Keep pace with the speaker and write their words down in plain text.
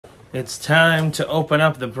It's time to open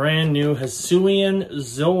up the brand new Hisuian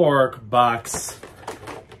Zororark box.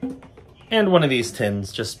 And one of these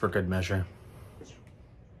tins, just for good measure.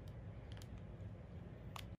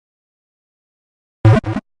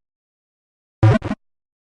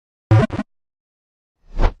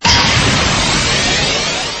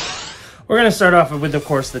 We're going to start off with, of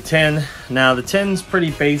course, the tin. Now, the tin's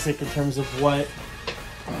pretty basic in terms of what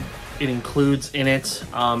it includes in it.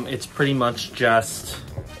 It's pretty much just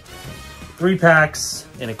 3 packs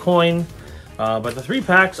and a coin. But the 3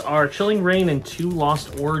 packs are Chilling Reign and 2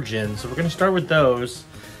 Lost Origins. So we're going to start with those.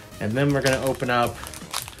 And then we're going to open up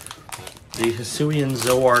the Hisuian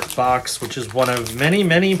Zororark box, which is one of many,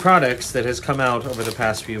 many products that has come out over the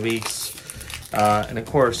past few weeks. And of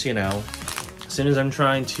course, you know, as soon as I'm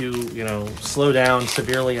trying to, you know, slow down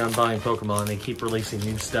severely on buying Pokemon, they keep releasing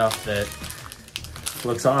new stuff that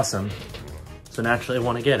looks awesome. So naturally I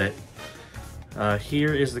want to get it.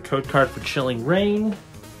 Here is the code card for Chilling Reign.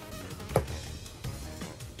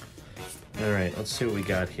 Alright, let's see what we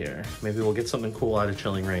got here. Maybe we'll get something cool out of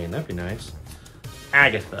Chilling Reign. That'd be nice.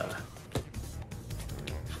 Agatha.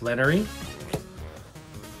 Flannery.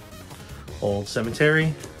 Old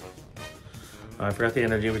Cemetery. I forgot the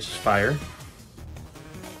energy, which is fire.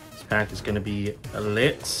 This pack is going to be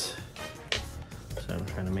lit. So I'm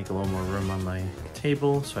trying to make a little more room on my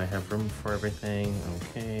table so I have room for everything.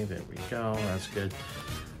 Okay, there we go. That's good.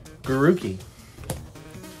 Garuki.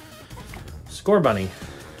 Scorbunny.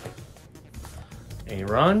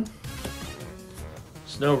 Aron.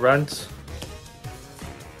 Snow Runt.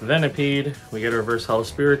 Venipede. We get a Reverse Hollow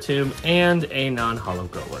Spiritomb and a non-hollow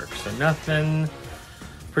Golurk. So nothing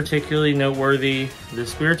particularly noteworthy. The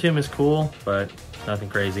Spiritomb is cool, but nothing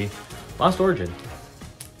crazy. Lost Origin.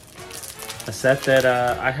 A set that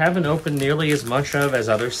I haven't opened nearly as much of as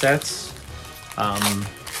other sets. I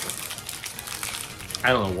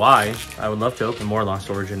don't know why. I would love to open more Lost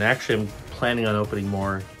Origin. Actually, I'm planning on opening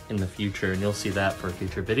more in the future, and you'll see that for a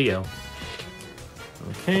future video.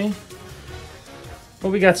 Okay.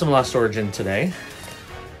 Well, we got some Lost Origin today.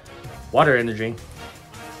 Water Energy.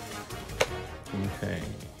 Okay,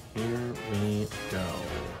 here we go.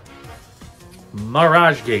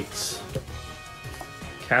 Mirage Gates.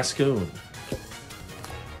 Cascoon.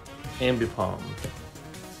 Ambipom.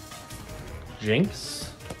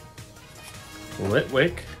 Jinx.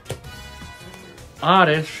 Litwick.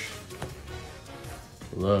 Oddish.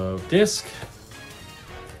 Love Disc.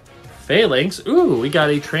 Phalanx. Ooh, we got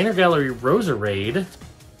a Trainer Gallery Roserade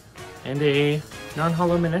and a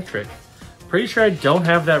non-hollow Manectric. Pretty sure I don't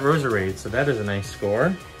have that Roserade, so that is a nice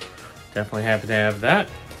score. Definitely happy to have that.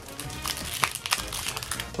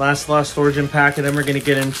 Last Lost Origin pack, and then we're going to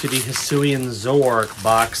get into the Hisuian Zororark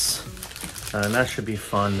box. And that should be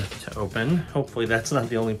fun to open. Hopefully that's not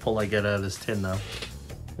the only pull I get out of this tin, though.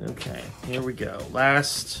 Okay, here we go.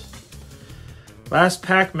 Last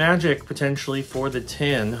pack magic, potentially, for the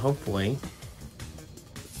tin, hopefully.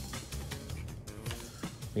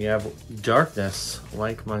 We have Darkness,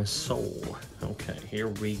 Like My Soul. Okay, here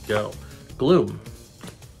we go. Gloom.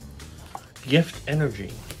 Gift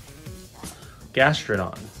Energy.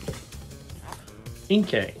 Gastrodon.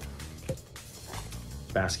 Inkay.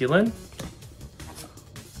 Basculin.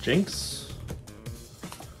 Jinx.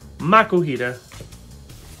 Makuhita.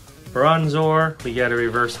 Bronzor. We get a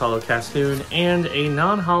Reverse Hollow Cascoon and a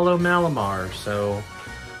non-hollow Malamar. So,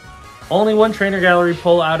 only one Trainer Gallery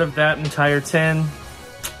pull out of that entire tin.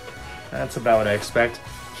 That's about what I expect.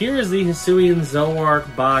 Here is the Hisuian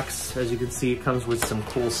Zororark box. As you can see, it comes with some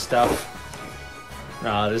cool stuff.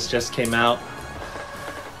 This just came out.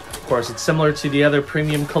 Of course, it's similar to the other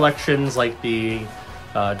premium collections, like the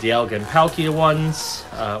Dialga and Palkia ones,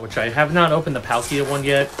 which I have not opened the Palkia one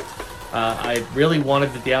yet. I really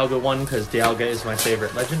wanted the Dialga one because Dialga is my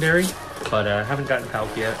favorite legendary, but I haven't gotten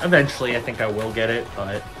Palkia. Eventually, I think I will get it,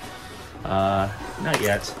 but not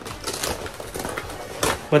yet.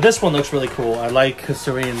 But this one looks really cool. I like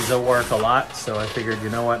Hisuian Zororark a lot, so I figured, you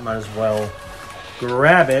know what, might as well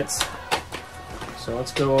grab it. So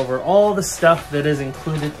let's go over all the stuff that is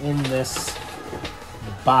included in this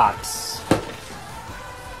box.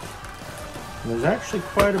 There's actually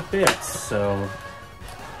quite a bit, so...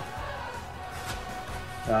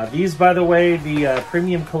 these, by the way, the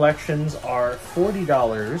premium collections are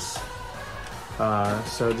 $40.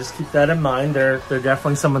 So just keep that in mind. They're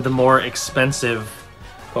definitely some of the more expensive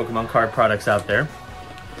Pokemon card products out there.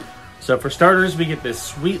 So for starters, we get this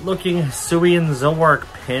sweet-looking Hisuian Zororark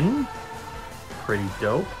pin. Pretty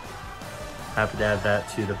dope. Happy to add that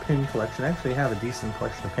to the pin collection. I actually have a decent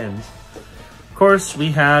collection of pins. Of course,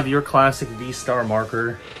 we have your classic V-Star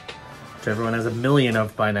marker, which everyone has a million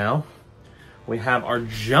of by now. We have our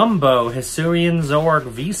Jumbo Hisuian Zororark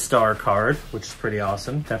V-Star card, which is pretty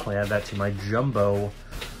awesome. Definitely add that to my Jumbo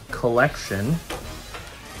collection.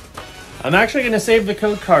 I'm actually going to save the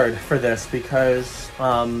code card for this because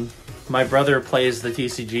my brother plays the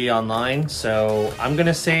TCG online, so I'm going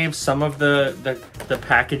to save some of the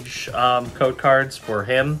package code cards for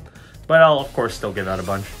him, but I'll, of course, still give out a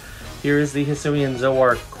bunch. Here is the Hisuian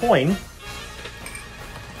Zororark coin.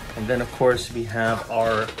 And then, of course, we have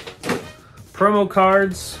our promo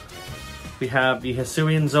cards. We have the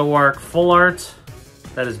Hisuian Zororark full art.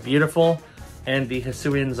 That is beautiful. And the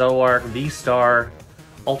Hisuian Zororark V-Star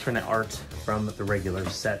alternate art from the regular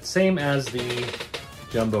set. Same as the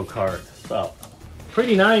Jumbo card. So,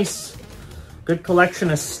 pretty nice. Good collection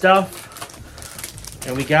of stuff.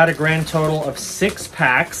 And we got a grand total of 6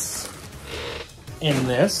 packs in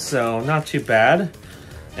this, so not too bad.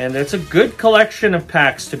 And it's a good collection of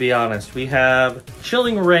packs, to be honest. We have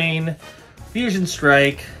Chilling Reign, Fusion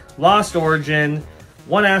Strike, Lost Origin,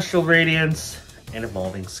 1 Astral Radiance, and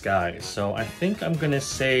Evolving Skies. So I think I'm going to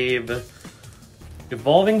save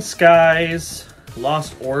Evolving Skies,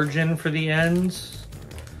 Lost Origin for the end.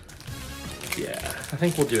 Yeah, I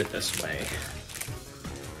think we'll do it this way.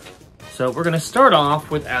 So we're going to start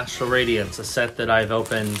off with Astral Radiance, a set that I've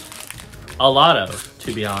opened a lot of,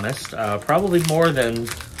 to be honest. Probably more than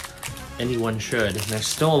anyone should. And there's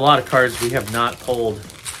still a lot of cards we have not pulled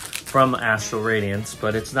from Astral Radiance,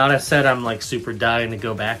 but it's not a set I'm like super dying to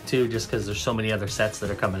go back to just because there's so many other sets that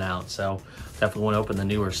are coming out. So definitely want to open the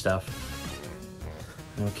newer stuff.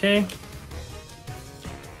 Okay.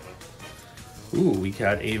 Ooh, we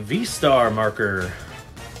got a V-Star marker.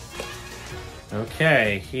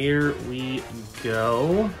 Okay, here we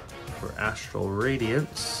go for Astral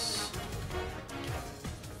Radiance.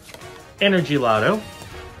 Energy Lotto.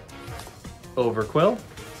 Overquill.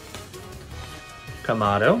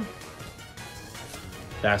 Kamado.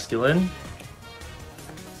 Basculin.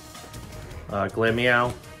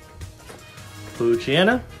 Glameow.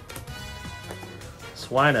 Poochyena.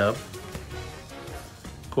 Swinub.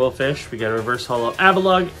 Quillfish. We got a reverse holo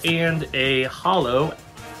Avalugg and a holo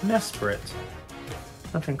Mesprit.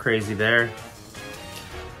 Nothing crazy there.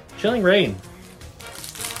 Chilling Reign.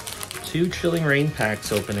 2 Chilling Reign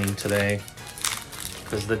packs opening today.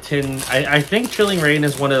 Because the tin, I think Chilling Reign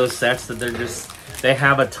is one of those sets that they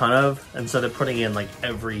have a ton of, and so they're putting in like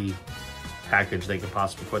every package they could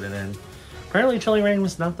possibly put it in. Apparently Chilling Reign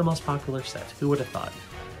was not the most popular set. Who would have thought?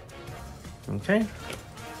 Okay.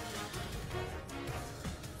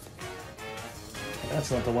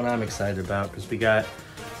 That's not the one I'm excited about, because we got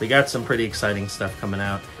some pretty exciting stuff coming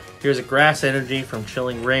out. Here's a Grass Energy from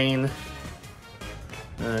Chilling Reign.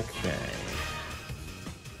 Okay.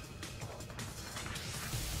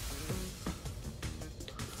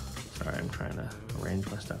 Sorry, I'm trying to arrange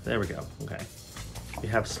my stuff. There we go. Okay. We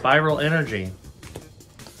have Spiral Energy.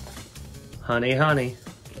 Honey Honey.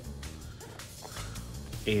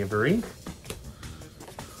 Avery.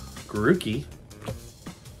 Grookey.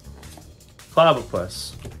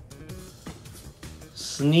 Clobbopus.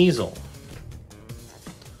 Sneasel.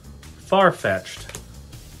 Farfetch'd.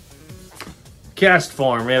 Cast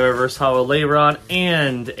Form. We have a reverse holo Layrod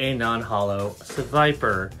and a non-holo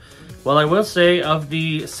Seviper. Well, I will say, of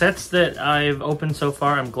the sets that I've opened so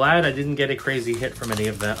far, I'm glad I didn't get a crazy hit from any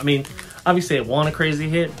of them. I mean, obviously I want a crazy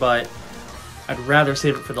hit, but I'd rather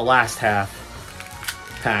save it for the last half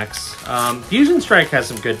packs. Fusion Strike has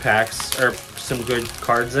some good packs, or some good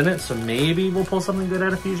cards in it, so maybe we'll pull something good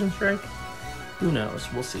out of Fusion Strike. Who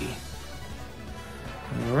knows? We'll see.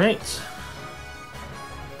 All right.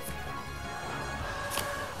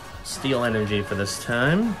 Steel Energy for this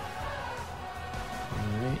time.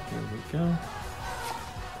 Alright, here we go.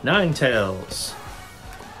 Ninetales.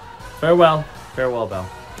 Farewell. Farewell, Bell.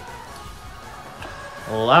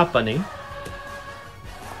 Lopunny.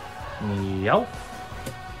 Meowth.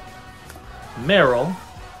 Meryl.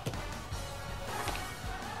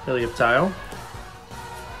 Helioptile.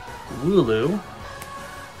 Wooloo.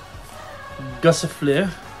 Gossifleur.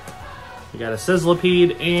 We got a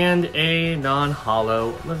Sizzlipede and a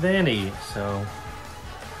non-holo Levani. So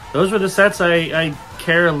those were the sets I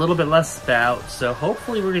care a little bit less about. So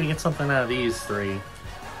hopefully we're going to get something out of these 3.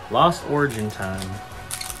 Lost Origin time.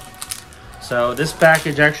 So this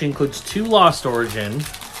package actually includes 2 Lost Origin.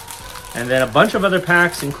 And then a bunch of other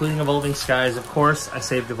packs, including Evolving Skies. Of course, I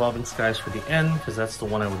saved Evolving Skies for the end, because that's the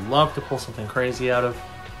one I would love to pull something crazy out of.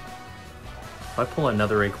 If I pull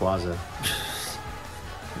another Rayquaza,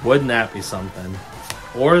 wouldn't that be something?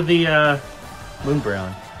 Or the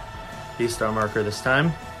Moonbrown. V-Star marker this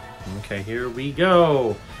time. Okay, here we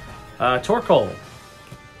go. Torkoal.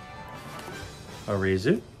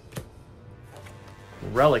 Arizu.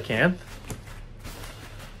 Relicanth,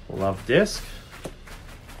 Love Disc,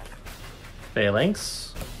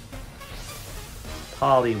 Phalanx,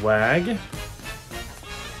 Poliwag,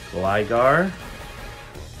 Gligar,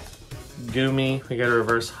 Goomy, we got a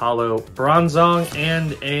reverse holo Bronzong,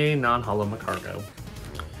 and a non-holo Magcargo.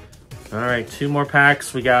 All right, 2 more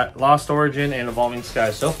packs. We got Lost Origin and Evolving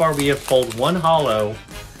Skies. So far we have pulled 1 holo,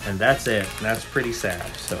 and that's it. And that's pretty sad.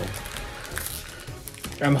 So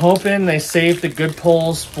I'm hoping they save the good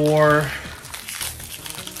pulls for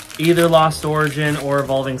either Lost Origin or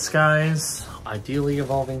Evolving Skies. Ideally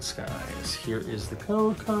Evolving Skies. Here is the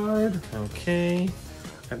code card. Okay.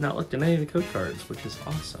 I've not looked at any of the code cards, which is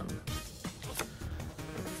awesome.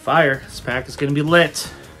 Fire. This pack is going to be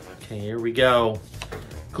lit. Okay, here we go.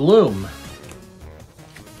 Gloom.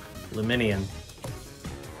 Luminion.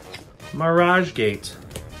 Mirage Gate.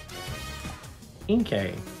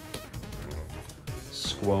 Inkay.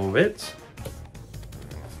 Squovit.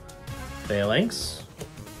 Phalanx.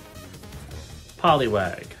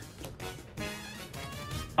 Poliwag.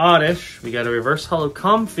 Oddish. We got a reverse holo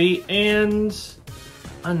Comfey and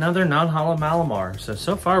another non-holo Malamar.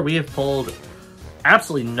 So far we have pulled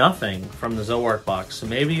absolutely nothing from the Zororark box. So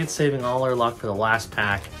maybe it's saving all our luck for the last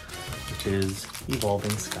pack, which is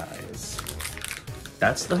Evolving Skies.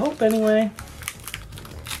 That's the hope anyway.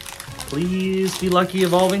 Please be lucky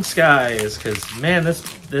Evolving Skies, because man,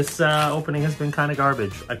 this opening has been kind of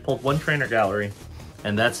garbage. I pulled 1 trainer gallery,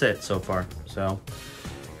 and that's it so far. So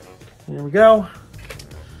here we go.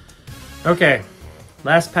 Okay,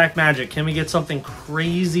 last pack magic. Can we get something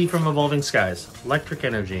crazy from Evolving Skies? Electric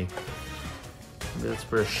Energy. That's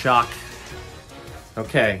for a shock.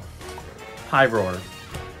 Okay. Pyroar.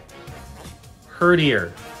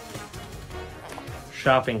 Herdier.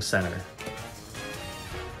 Shopping Center.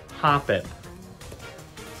 Hoppip.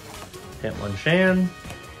 Hitmonchan.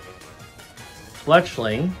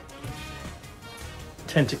 Fletchling.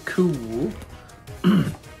 Tentacool.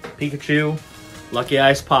 Pikachu. Lucky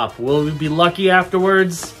Ice Pop. Will we be lucky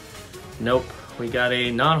afterwards? Nope. We got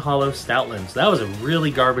a non-holo Stoutland. So that was a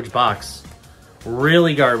really garbage box.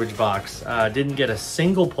 Really garbage box. Didn't get a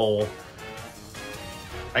single pull.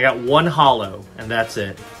 I got 1 holo, and that's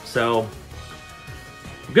it. So,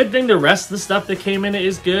 good thing the rest of the stuff that came in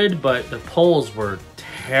is good, but the pulls were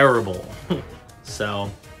terrible. So,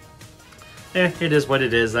 it is what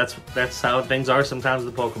it is. That's how things are sometimes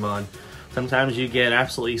with Pokemon. Sometimes you get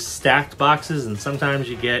absolutely stacked boxes, and sometimes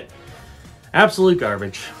you get absolute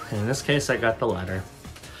garbage. In this case, I got the latter.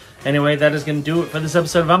 Anyway, that is going to do it for this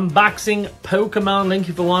episode of Unboxing Pokemon. Thank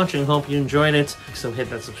you for watching. Hope you enjoyed it. So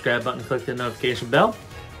hit that subscribe button and click the notification bell.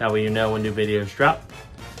 That way you know when new videos drop.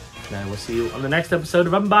 And I will see you on the next episode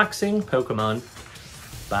of Unboxing Pokemon.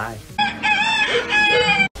 Bye.